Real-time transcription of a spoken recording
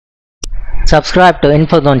subscribe to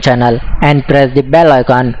InfoZone channel and press the bell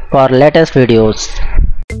icon for latest videos.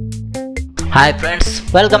 Hi friends,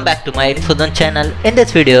 welcome back to my InfoZone channel. In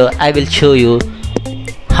this video, I will show you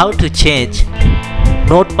how to change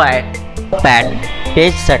Notepad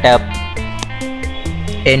page setup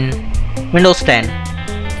in Windows 10.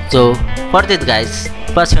 So for this guys,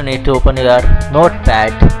 first you need to open your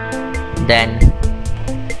Notepad, then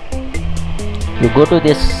you go to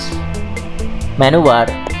this menu bar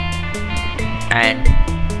and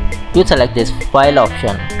you select this file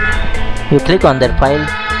option. You click on that file,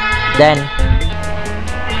 then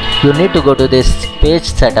you need to go to this page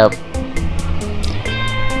setup.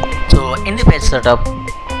 So in the page setup,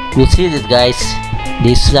 you see this guys,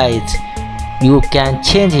 this size. You can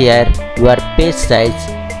change here your page size: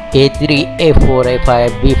 A3, A4,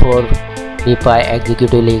 A5, B4, B5,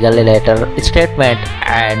 executive, legal, letter, statement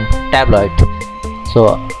and tabloid.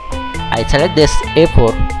 So I select this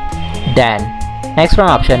A4. Then next one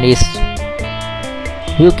option is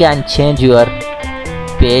you can change your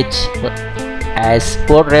page as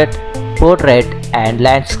portrait and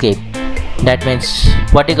landscape. That means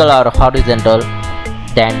vertical or horizontal.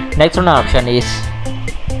 Then next one option is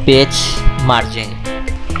page margin.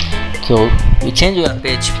 So you change your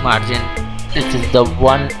page margin. This is the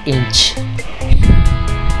 1 inch.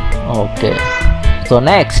 Okay. So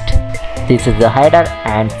next, this is the header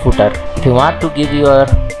and footer. If you want to give your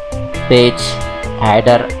page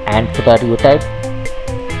header and footer, you type,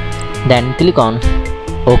 then click on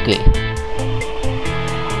OK.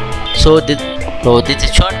 So this is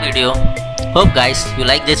a short video. Hope guys you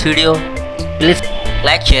like this video. Please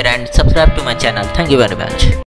like, share and subscribe to my channel. Thank you very much.